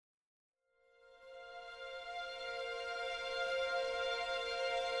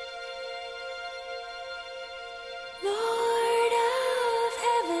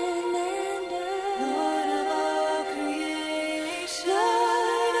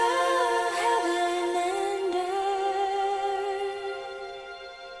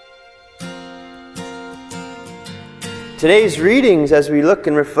Today's readings, as we look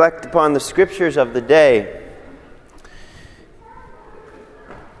and reflect upon the scriptures of the day,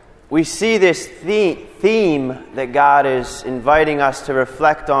 we see this theme that God is inviting us to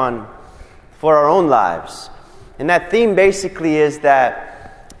reflect on for our own lives. And that theme basically is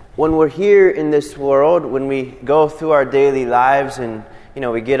that when we're here in this world, when we go through our daily lives and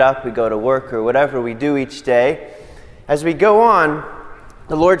we get up, we go to work or whatever we do each day, as we go on,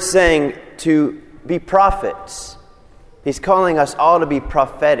 the Lord's saying to be prophets. He's calling us all to be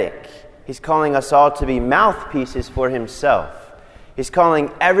prophetic. He's calling us all to be mouthpieces for Himself. He's calling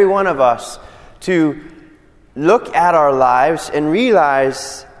every one of us to look at our lives and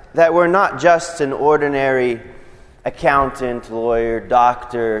realize that we're not just an ordinary accountant, lawyer,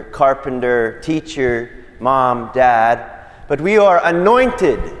 doctor, carpenter, teacher, mom, dad, but we are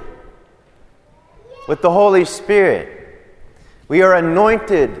anointed with the Holy Spirit. We are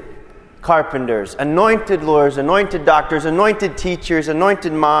anointed carpenters, anointed lawyers, anointed doctors, anointed teachers,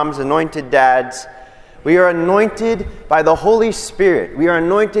 anointed moms, anointed dads. We are anointed by the Holy Spirit. We are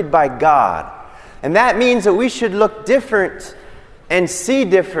anointed by God. And that means that we should look different and see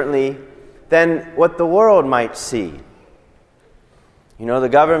differently than what the world might see. The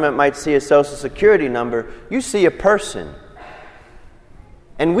government might see a Social Security number. You see a person.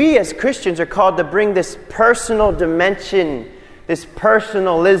 And we as Christians are called to bring this personal dimension, this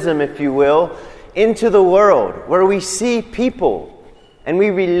personalism, if you will, into the world where we see people and we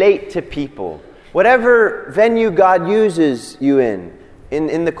relate to people. Whatever venue God uses you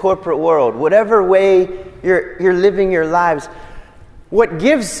in the corporate world, whatever way you're living your lives, what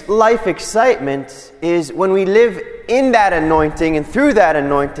gives life excitement is when we live in that anointing and through that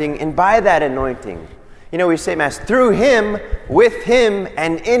anointing and by that anointing. We say, Mass, through Him, with Him,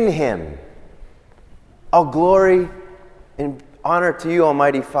 and in Him. All glory and honor to you,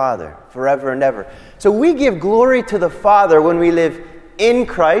 Almighty Father, forever and ever. So we give glory to the Father when we live in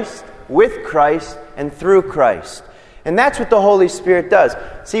Christ, with Christ, and through Christ. And that's what the Holy Spirit does.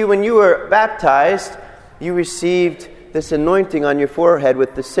 See, when you were baptized, you received this anointing on your forehead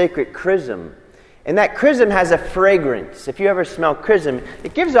with the sacred chrism. And that chrism has a fragrance. If you ever smell chrism,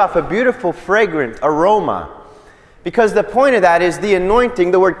 it gives off a beautiful fragrant aroma. Because the point of that is the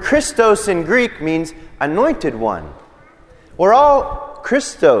anointing. The word Christos in Greek means anointed one. We're all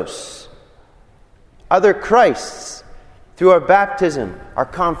Christos, other Christs, through our baptism, our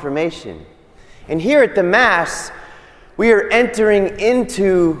confirmation. And here at the Mass, we are entering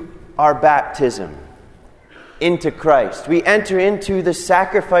into our baptism, into Christ. We enter into the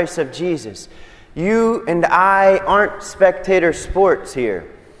sacrifice of Jesus. You and I aren't spectator sports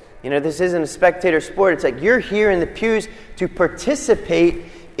here. This isn't a spectator sport. It's like you're here in the pews to participate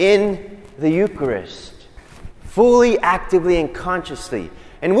in the Eucharist. Fully, actively, and consciously.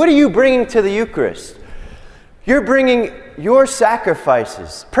 And what are you bringing to the Eucharist? You're bringing your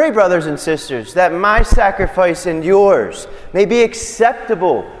sacrifices. Pray, brothers and sisters, that my sacrifice and yours may be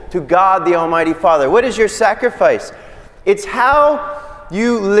acceptable to God the Almighty Father. What is your sacrifice? It's how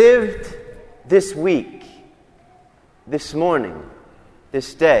you lived this week, this morning,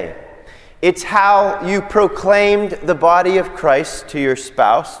 this day. It's how you proclaimed the body of Christ to your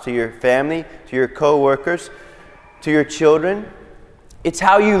spouse, to your family, to your co-workers, to your children. It's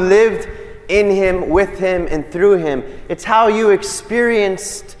how you lived in Him, with Him, and through Him. It's how you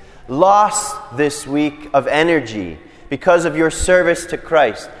experienced loss this week of energy because of your service to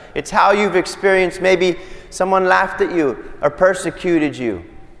Christ. It's how you've experienced maybe someone laughed at you or persecuted you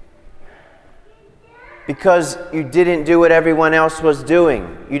because you didn't do what everyone else was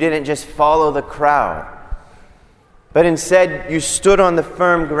doing. You didn't just follow the crowd, but instead you stood on the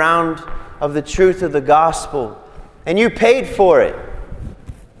firm ground of the truth of the gospel. And you paid for it.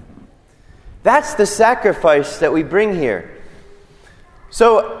 That's the sacrifice that we bring here.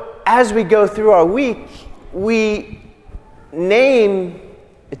 So as we go through our week, we name,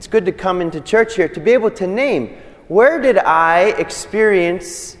 it's good to come into church here, to be able to name, where did I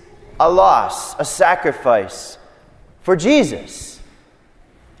experience a loss, a sacrifice for Jesus?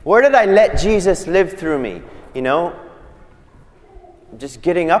 Where did I let Jesus live through me? Just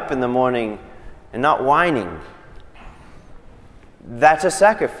getting up in the morning and not whining. That's a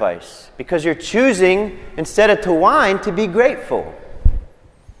sacrifice because you're choosing, instead of to whine, to be grateful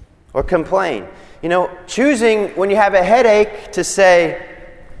or complain. Choosing when you have a headache to say,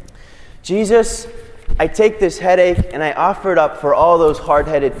 Jesus, I take this headache and I offer it up for all those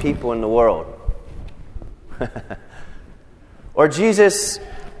hard-headed people in the world. Or Jesus,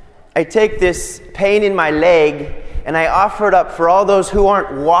 I take this pain in my leg and I offer it up for all those who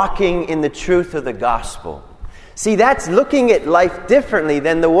aren't walking in the truth of the gospel. See, that's looking at life differently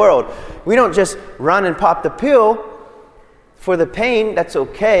than the world. We don't just run and pop the pill. for the pain, that's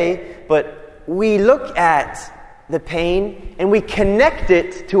okay, but we look at the pain and we connect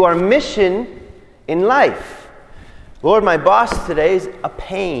it to our mission in life. Lord, my boss today is a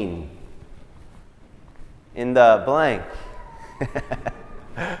pain in the blank.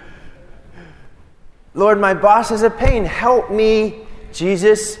 Lord, my boss is a pain. Help me,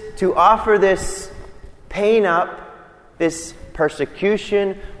 Jesus, to offer this pain up, this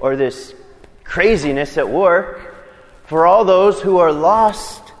persecution or this craziness at work for all those who are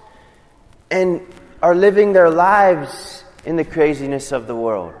lost and are living their lives in the craziness of the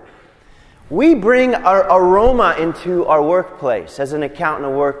world. We bring our aroma into our workplace as an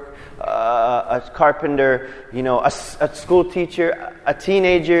accountant, a carpenter, a school teacher, a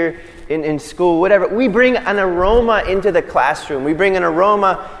teenager in school, whatever. We bring an aroma into the classroom. We bring an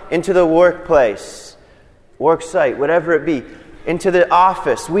aroma into the workplace, work site, whatever it be, into the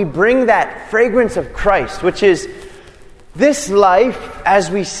office. We bring that fragrance of Christ, which is this life as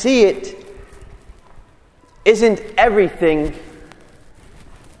we see it isn't everything.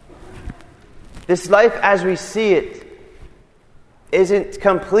 This life as we see it isn't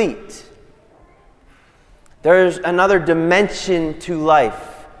complete. There's another dimension to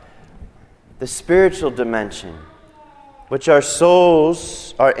life, the spiritual dimension, which our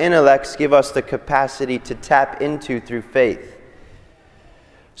souls, our intellects give us the capacity to tap into through faith.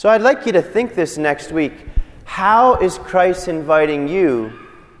 So I'd like you to think this next week. How is Christ inviting you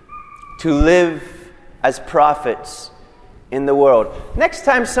to live as prophets in the world? Next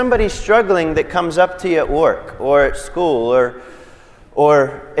time somebody's struggling that comes up to you at work or at school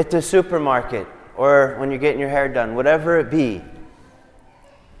or at the supermarket or when you're getting your hair done, whatever it be,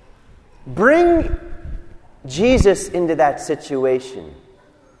 bring Jesus into that situation.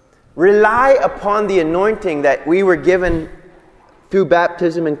 Rely upon the anointing that we were given through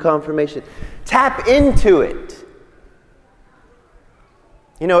baptism and confirmation. Tap into it.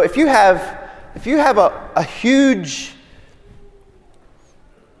 If you have a huge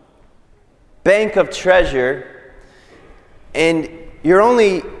bank of treasure and you're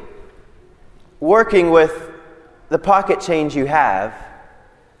only working with the pocket change you have,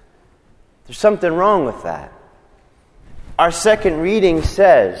 there's something wrong with that. Our second reading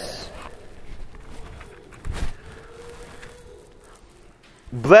says,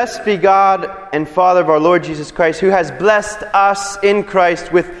 "Blessed be God and Father of our Lord Jesus Christ, who has blessed us in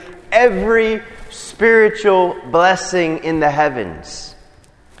Christ with every spiritual blessing in the heavens."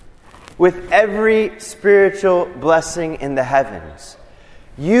 With every spiritual blessing in the heavens.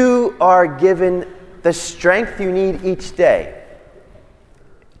 You are given the strength you need each day.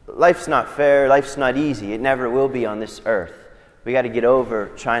 Life's not fair. Life's not easy. It never will be on this earth. We got to get over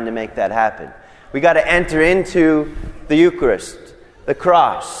trying to make that happen. We got to enter into the Eucharist, the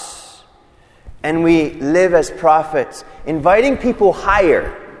cross. And we live as prophets, inviting people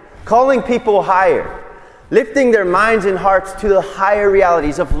higher, calling people higher, lifting their minds and hearts to the higher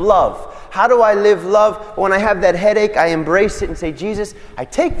realities of love. How do I live love? When I have that headache, I embrace it and say, Jesus, I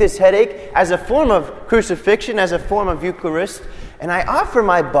take this headache as a form of crucifixion, as a form of Eucharist, and I offer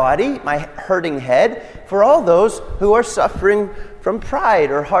my body, my hurting head, for all those who are suffering from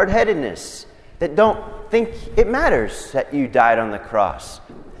pride or hard-headedness, that don't think it matters that you died on the cross,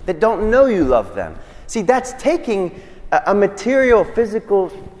 that don't know you love them. See, that's taking a material,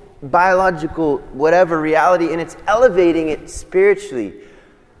 physical, biological, whatever reality, and it's elevating it spiritually.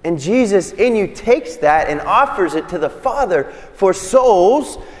 And Jesus in you takes that and offers it to the Father for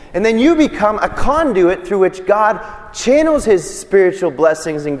souls, and then you become a conduit through which God channels His spiritual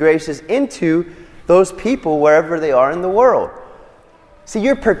blessings and graces into those people wherever they are in the world. See,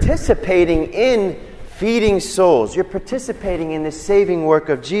 you're participating in feeding souls. You're participating in the saving work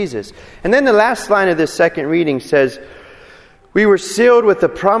of Jesus. And then the last line of this second reading says, "We were sealed with the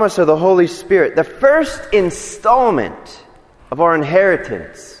promise of the Holy Spirit," the first installment of our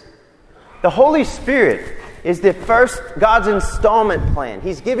inheritance. The Holy Spirit is the first, God's installment plan.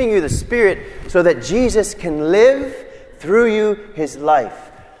 He's giving you the Spirit so that Jesus can live through you His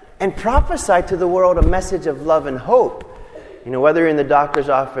life and prophesy to the world a message of love and hope. Whether you're in the doctor's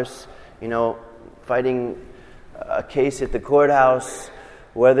office, fighting a case at the courthouse,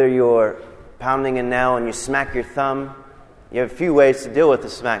 whether you're pounding a nail and you smack your thumb, you have a few ways to deal with the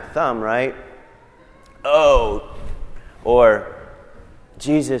smacked thumb, right? Or,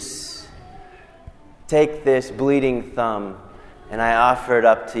 Jesus, take this bleeding thumb and I offer it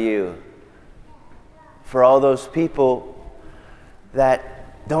up to you. For all those people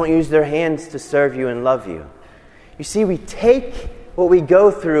that don't use their hands to serve you and love you. You see, we take what we go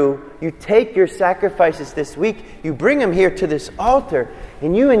through, you take your sacrifices this week, you bring them here to this altar,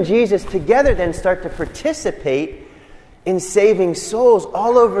 and you and Jesus together then start to participate in saving souls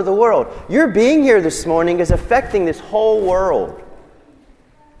all over the world. Your being here this morning is affecting this whole world.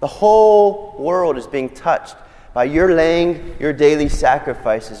 The whole world is being touched by your laying your daily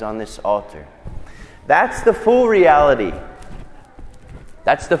sacrifices on this altar. That's the full reality.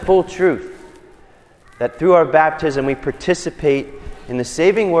 That's the full truth. That through our baptism we participate in the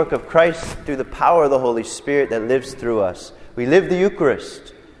saving work of Christ through the power of the Holy Spirit that lives through us. We live the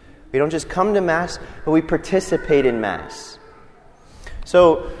Eucharist. We don't just come to Mass, but we participate in Mass.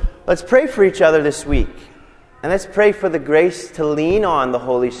 So let's pray for each other this week. And let's pray for the grace to lean on the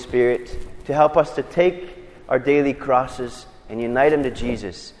Holy Spirit to help us to take our daily crosses and unite them to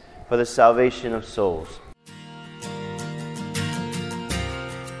Jesus for the salvation of souls.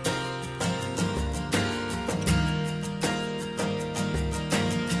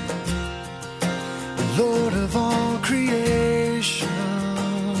 Lord of all creation,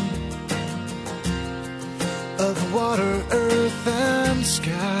 of water, earth, and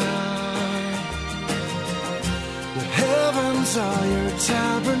sky, the heavens are your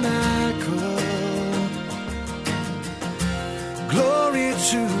tabernacle. Glory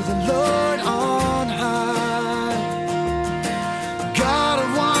to the Lord.